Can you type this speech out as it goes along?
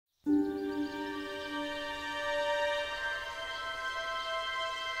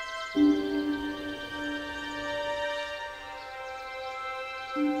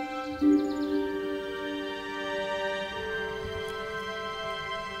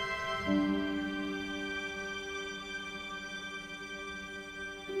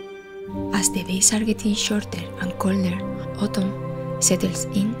As the days are getting shorter and colder, autumn settles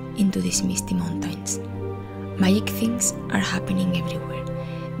into these misty mountains. Magic things are happening everywhere.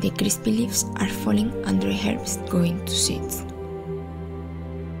 The crispy leaves are falling and dry herbs going to seeds.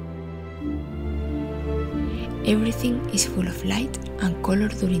 Everything is full of light and color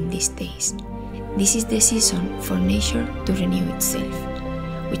during these days. This is the season for nature to renew itself,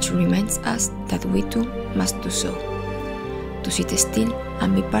 which reminds us that we too must do so. To sit still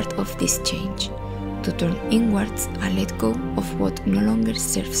and be part of this change, to turn inwards and let go of what no longer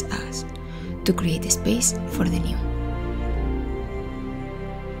serves us, to create space for the new.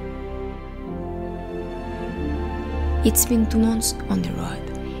 It's been 2 months on the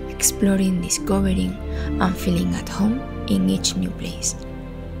road, exploring, discovering, and feeling at home in each new place,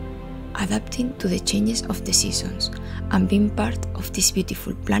 adapting to the changes of the seasons, and being part of this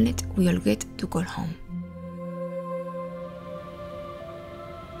beautiful planet we all get to call home.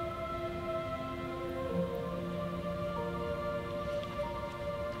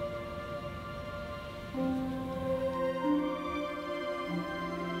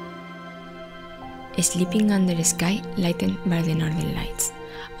 Sleeping under a sky lightened by the northern lights,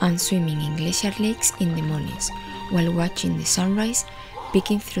 and swimming in glacier lakes in the mornings, while watching the sunrise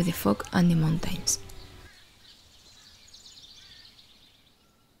peeking through the fog and the mountains.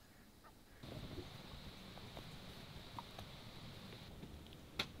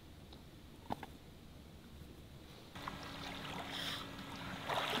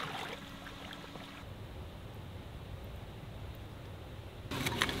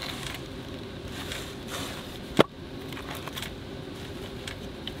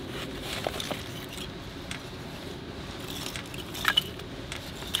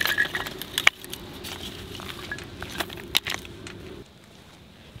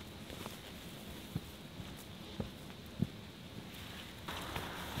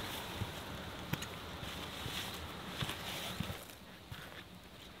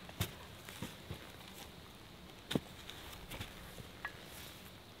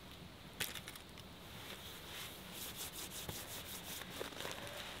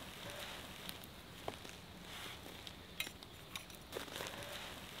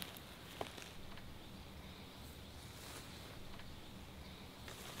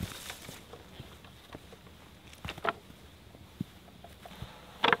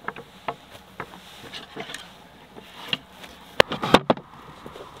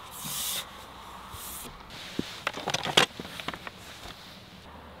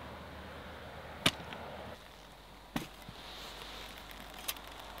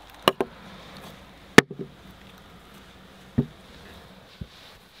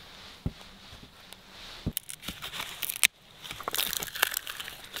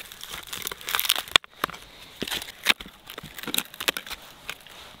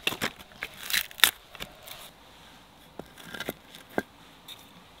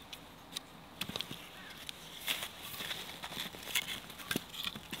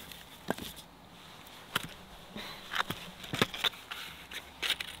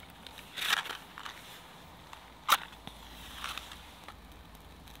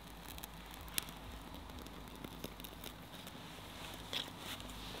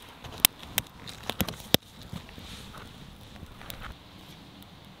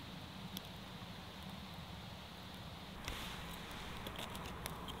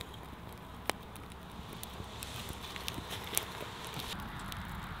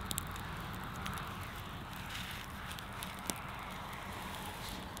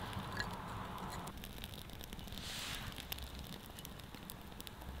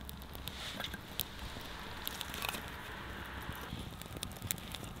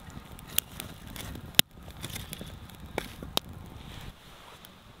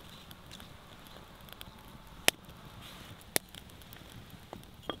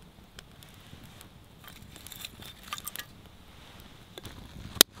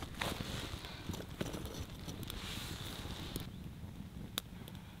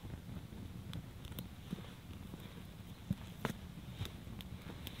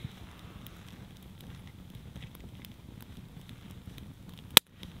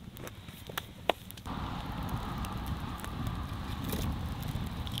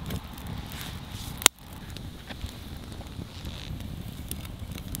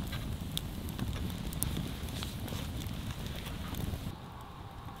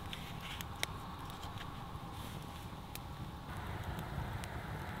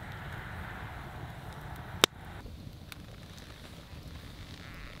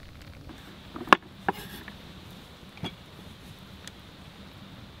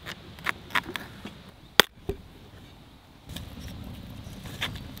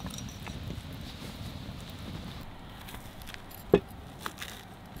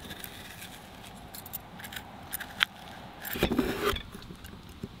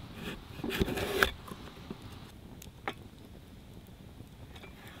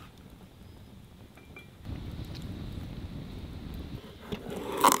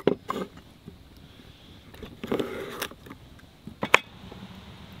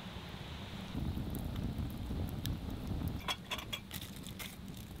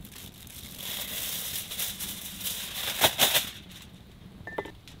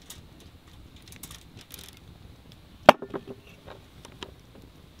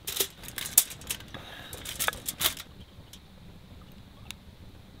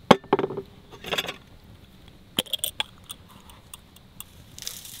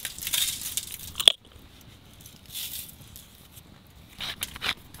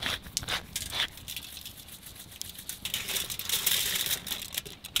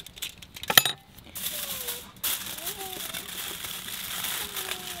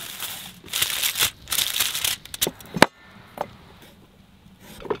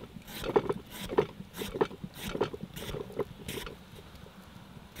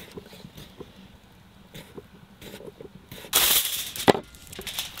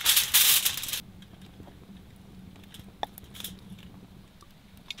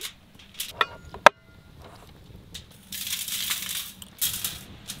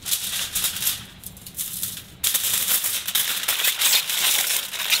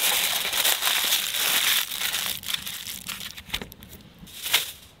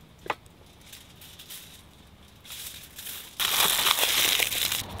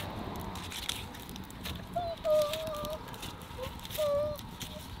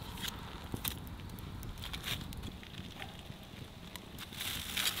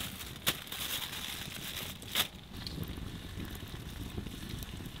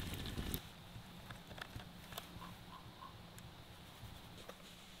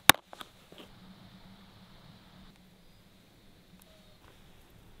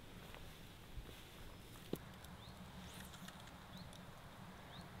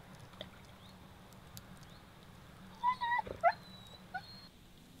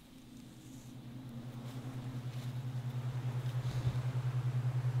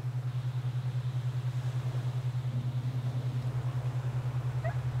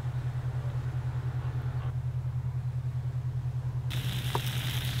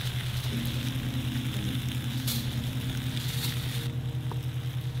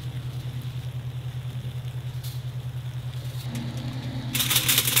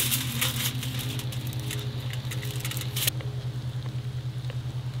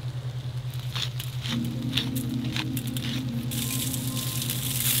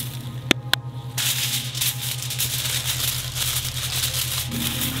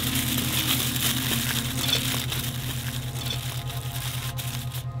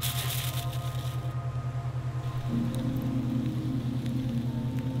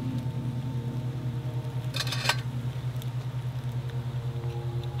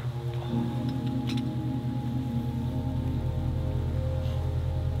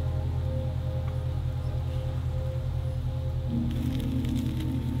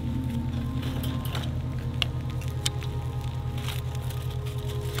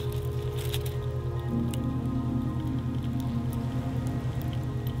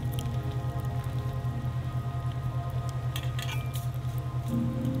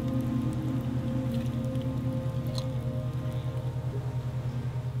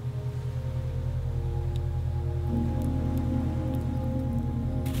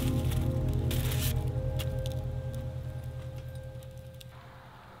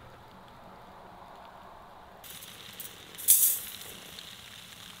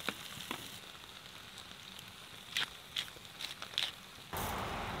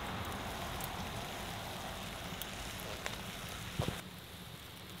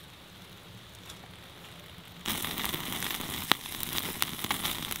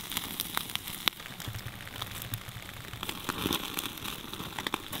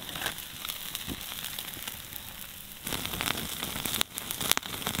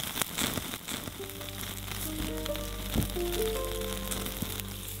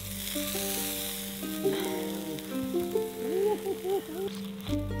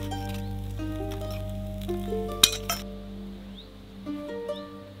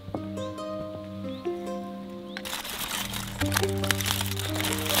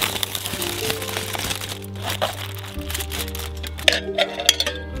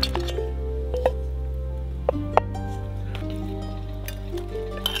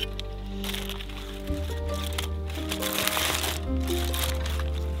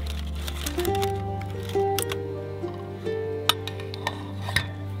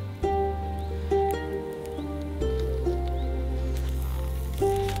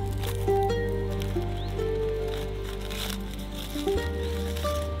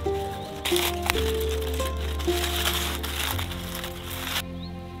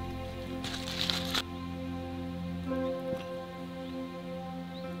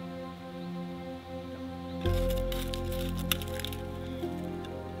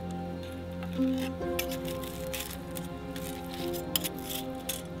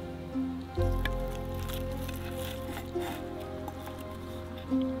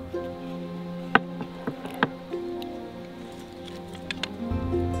 It's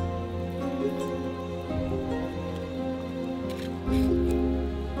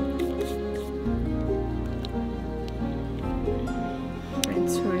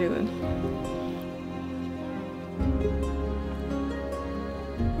really good.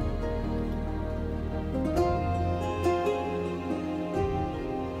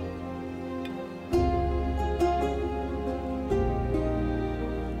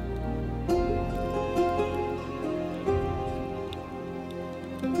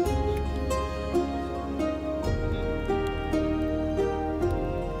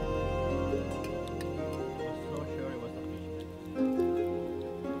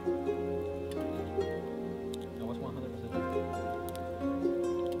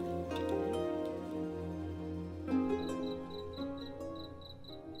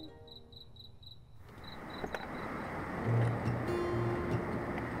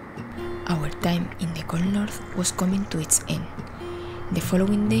 Our time in the cold north was coming to its end. The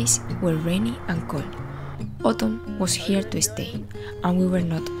following days were rainy and cold. Autumn was here to stay, and we were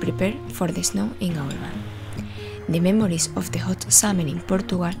not prepared for the snow in our van. The memories of the hot summer in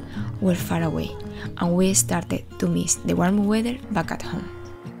Portugal were far away, and we started to miss the warm weather back at home.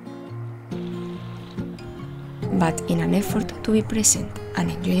 But in an effort to be present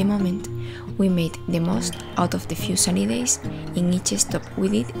and enjoy the moment, we made the most out of the few sunny days in each stop we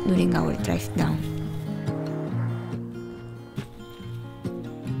did during our drive down.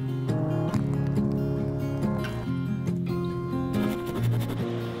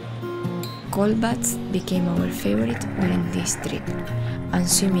 Cold baths became our favorite during this trip, and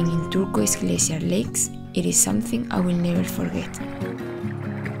swimming in turquoise glacier lakes, it is something I will never forget.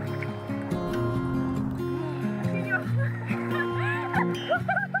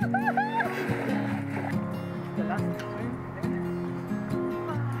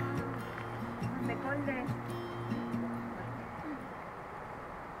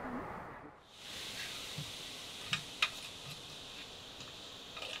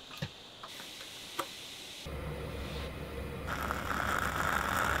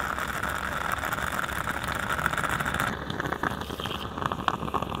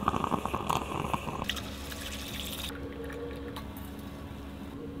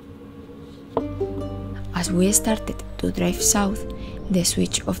 As we started to drive south, the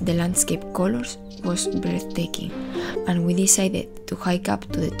switch of the landscape colors was breathtaking, and we decided to hike up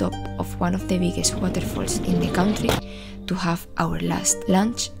to the top of one of the biggest waterfalls in the country to have our last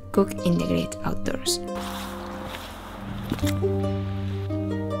lunch cooked in the great outdoors.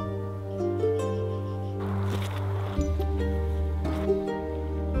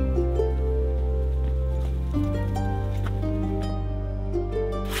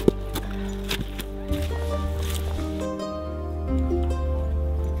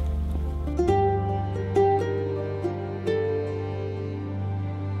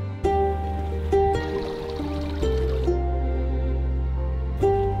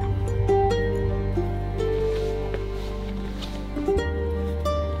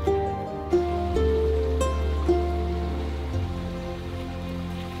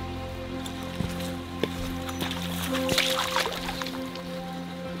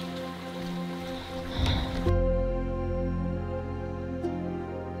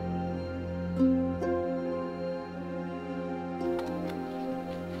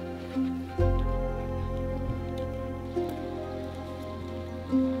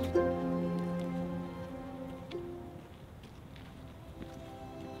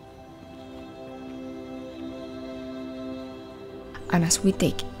 And as we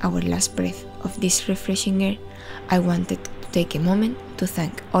take our last breath of this refreshing air, I wanted to take a moment to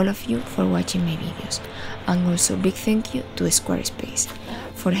thank all of you for watching my videos, and also big thank you to Squarespace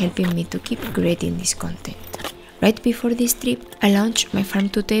for helping me to keep creating this content. Right before this trip, I launched my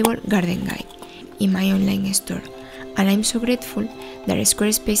farm-to-table garden guide in my online store, and I'm so grateful that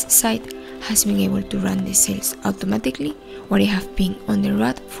Squarespace site has been able to run the sales automatically while I have been on the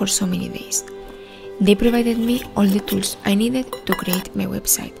road for so many days. They provided me all the tools I needed to create my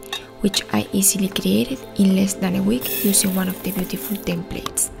website, which I easily created in less than a week using one of the beautiful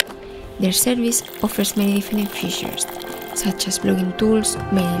templates. Their service offers many different features, such as blogging tools,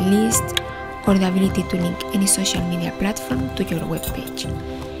 mailing lists, or the ability to link any social media platform to your webpage.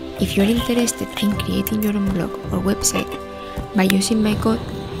 If you are interested in creating your own blog or website, by using my code,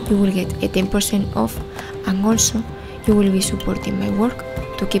 you will get a 10% off, and also you will be supporting my work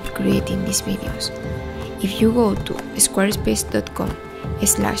to keep creating these videos. If you go to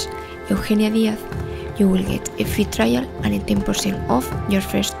squarespace.com/Eugenia Diaz, you will get a free trial and a 10% off your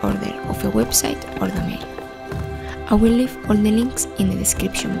first order of a website or domain. I will leave all the links in the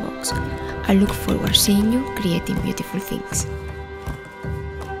description box. I look forward to seeing you creating beautiful things.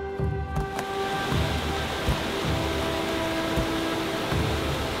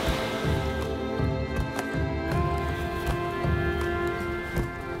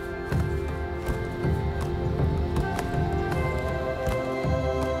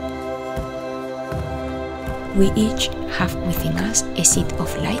 We each have within us a seed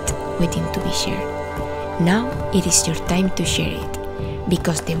of light waiting to be shared. Now it is your time to share it,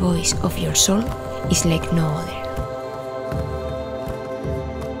 because the voice of your soul is like no other.